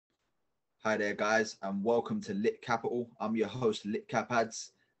Hi there, guys, and welcome to Lit Capital. I'm your host, Lit Cap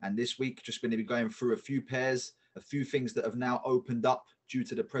Ads, and this week just going to be going through a few pairs, a few things that have now opened up due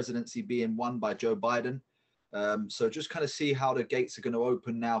to the presidency being won by Joe Biden. So just kind of see how the gates are going to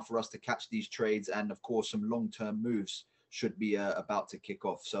open now for us to catch these trades, and of course, some long-term moves should be about to kick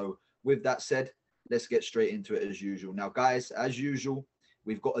off. So with that said, let's get straight into it as usual. Now, guys, as usual,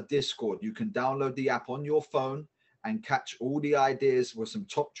 we've got a Discord. You can download the app on your phone and catch all the ideas with some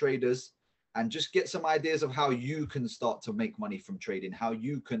top traders and just get some ideas of how you can start to make money from trading, how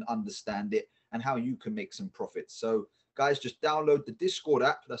you can understand it, and how you can make some profits. So, guys, just download the Discord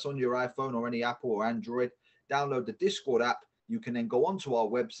app that's on your iPhone or any Apple or Android. Download the Discord app. You can then go onto our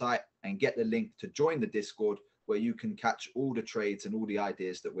website and get the link to join the Discord, where you can catch all the trades and all the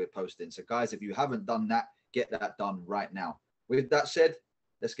ideas that we're posting. So, guys, if you haven't done that, get that done right now. With that said,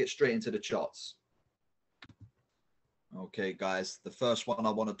 let's get straight into the charts. Okay, guys, the first one I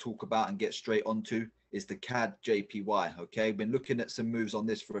want to talk about and get straight onto is the CAD JPY. Okay, been looking at some moves on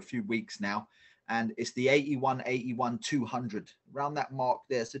this for a few weeks now, and it's the 81, 200 around that mark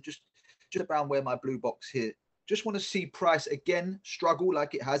there. So just around where my blue box here. Just want to see price again struggle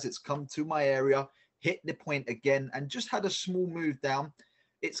like it has. It's come to my area, hit the point again, and just had a small move down.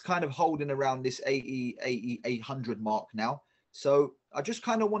 It's kind of holding around this 800 mark now. So I just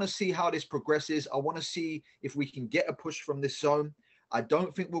kind of want to see how this progresses. I want to see if we can get a push from this zone. I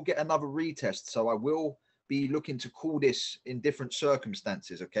don't think we'll get another retest. So I will be looking to call this in different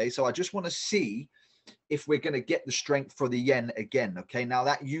circumstances. Okay. So I just want to see if we're going to get the strength for the yen again. Okay. Now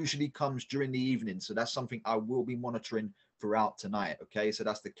that usually comes during the evening. So that's something I will be monitoring throughout tonight. Okay. So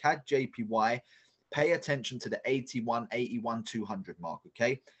that's the CAD JPY. Pay attention to the 81, 200 mark.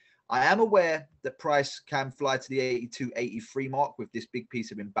 Okay. I am aware that price can fly to the 82, 83 mark with this big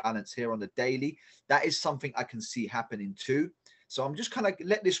piece of imbalance here on the daily. That is something I can see happening too. So I'm just kind of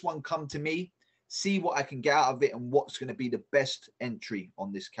let this one come to me, see what I can get out of it and what's going to be the best entry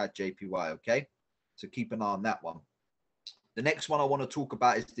on this CAD JPY, okay? So keep an eye on that one. The next one I want to talk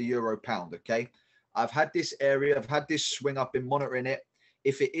about is the euro pound, okay? I've had this area, I've had this swing, I've been monitoring it.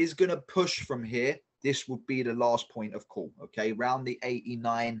 If it is going to push from here, this would be the last point of call, okay? Around the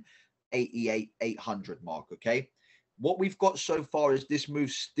 89, 88, 800 mark, okay? What we've got so far is this move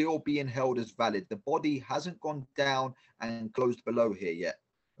still being held as valid. The body hasn't gone down and closed below here yet,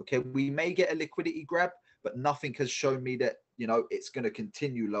 okay? We may get a liquidity grab, but nothing has shown me that, you know, it's going to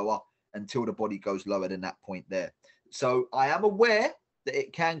continue lower until the body goes lower than that point there. So I am aware that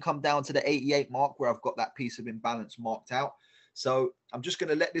it can come down to the 88 mark where I've got that piece of imbalance marked out. So I'm just going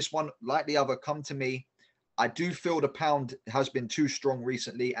to let this one, like the other, come to me. I do feel the pound has been too strong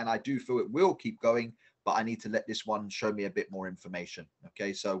recently, and I do feel it will keep going, but I need to let this one show me a bit more information.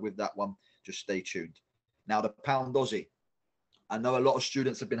 Okay, so with that one, just stay tuned. Now, the pound Aussie. I know a lot of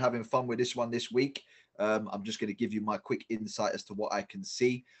students have been having fun with this one this week. I'm just going to give you my quick insight as to what I can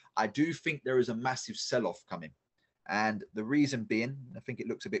see. I do think there is a massive sell-off coming. And the reason being, I think it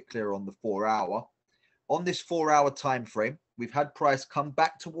looks a bit clearer on the 4-hour. On this 4-hour time frame, we've had price come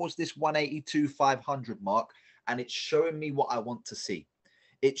back towards this 182,500 mark, and it's showing me what I want to see.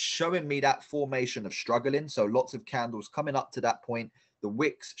 It's showing me that formation of struggling. So lots of candles coming up to that point. The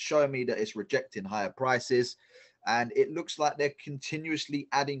wicks showing me that it's rejecting higher prices, and it looks like they're continuously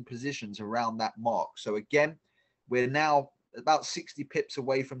adding positions around that mark. So again, we're now about 60 pips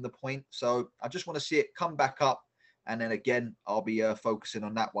away from the point. So I just want to see it come back up, and then again, I'll be focusing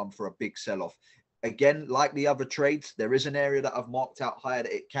on that one for a big sell-off. Again, like the other trades, there is an area that I've marked out higher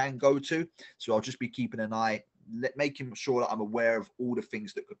that it can go to. So I'll just be keeping an eye, making sure that I'm aware of all the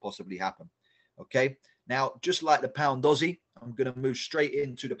things that could possibly happen. Okay. Now, just like the pound Aussie, I'm going to move straight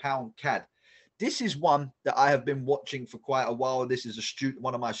into the pound CAD. This is one that I have been watching for quite a while. This is a student,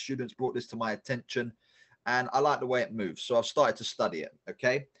 one of my students brought this to my attention, and I like the way it moves. So I've started to study it.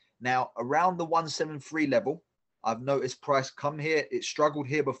 Okay. Now, around the 173 level, I've noticed price come here. It struggled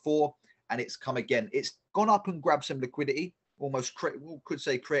here before, and it's come again. It's gone up and grabbed some liquidity, almost could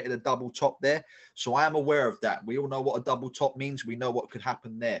say created a double top there. So I am aware of that. We all know what a double top means. We know what could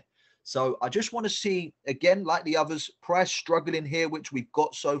happen there. So I just want to see, again, like the others, price struggling here, which we've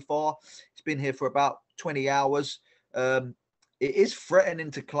got so far. It's been here for about 20 hours. It is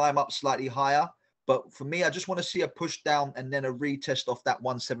threatening to climb up slightly higher. But for me, I just want to see a push down and then a retest off that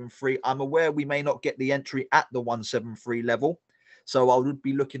 173. I'm aware we may not get the entry at the 173 level. So I would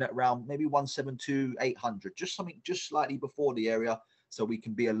be looking at around maybe 172, 800, just something just slightly before the area so we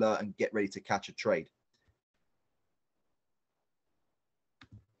can be alert and get ready to catch a trade.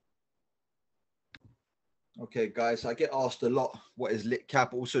 Okay, guys, I get asked a lot, what is Lit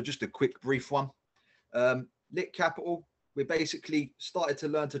Capital? So just a quick brief one. Lit Capital, We basically started to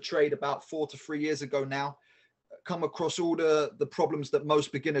learn to trade about 4 to 3 years ago now. Come across all the problems that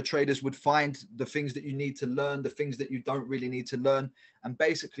most beginner traders would find, the things that you need to learn, the things that you don't really need to learn. And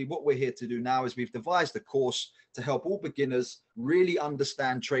basically what we're here to do now is we've devised a course to help all beginners really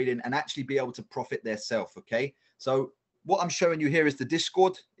understand trading and actually be able to profit themselves. Okay, so what I'm showing you here is the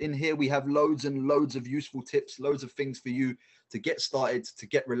Discord. In here we have loads and loads of useful tips, loads of things for you to get started, to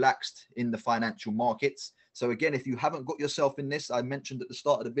get relaxed in the financial markets. So again, if you haven't got yourself in this, I mentioned at the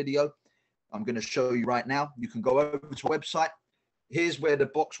start of the video, I'm going to show you right now. You can go over to our website. Here's where the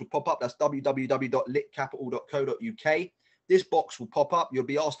box would pop up. That's www.litcapital.co.uk. This box will pop up. You'll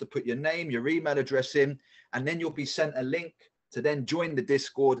be asked to put your name, your email address in, and then you'll be sent a link to then join the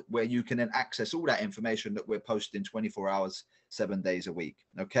Discord, where you can then access all that information that we're posting 24 hours, 7 days a week.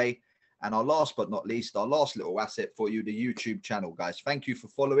 Okay. And our last but not least, our last little asset for you, the YouTube channel, guys. Thank you for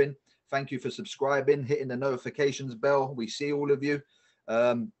following. Thank you for subscribing, hitting the notifications bell. We see all of you.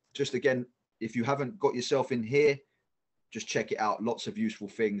 Just again, if you haven't got yourself in here, just check it out. Lots of useful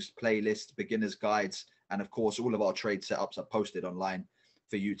things, playlists, beginners guides, and of course, all of our trade setups are posted online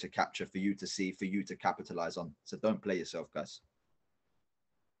for you to capture, for you to see, for you to capitalize on. So don't play yourself, guys.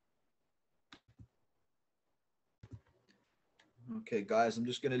 Okay, guys, I'm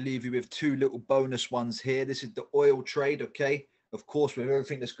just going to leave you with two little bonus ones here. This is the oil trade, okay? Of course, with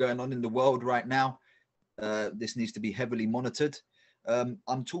everything that's going on in the world right now, this needs to be heavily monitored.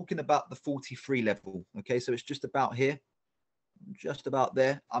 I'm talking about the 43 level, okay? So it's just about here, just about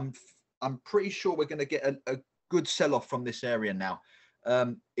there. I'm pretty sure we're going to get a good sell-off from this area now.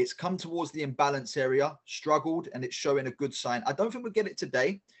 It's come towards the imbalance area, struggled, and it's showing a good sign. I don't think we'll get it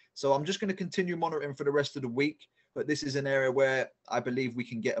today, so I'm just going to continue monitoring for the rest of the week. But this is an area where I believe we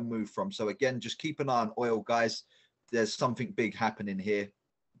can get a move from. So again, just keep an eye on oil, guys. There's something big happening here.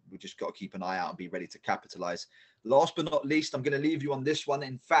 We just got to keep an eye out and be ready to capitalize. Last but not least, I'm going to leave you on this one.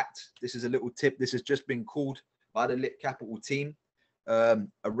 In fact, this is a little tip. This has just been called by the Lit Capital team.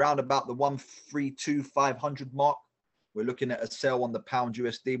 Around about the 132,500 mark, we're looking at a sell on the pound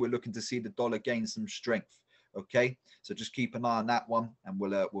USD. We're looking to see the dollar gain some strength. Okay, so just keep an eye on that one, and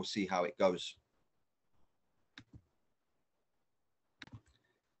we'll see how it goes.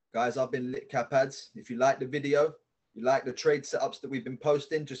 Guys, I've been Lit Cap Ads. If you like the video, you like the trade setups that we've been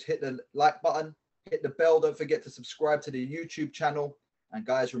posting, just hit the like button, hit the bell. Don't forget to subscribe to the YouTube channel. And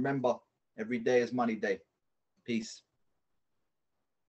guys, remember, every day is money day. Peace.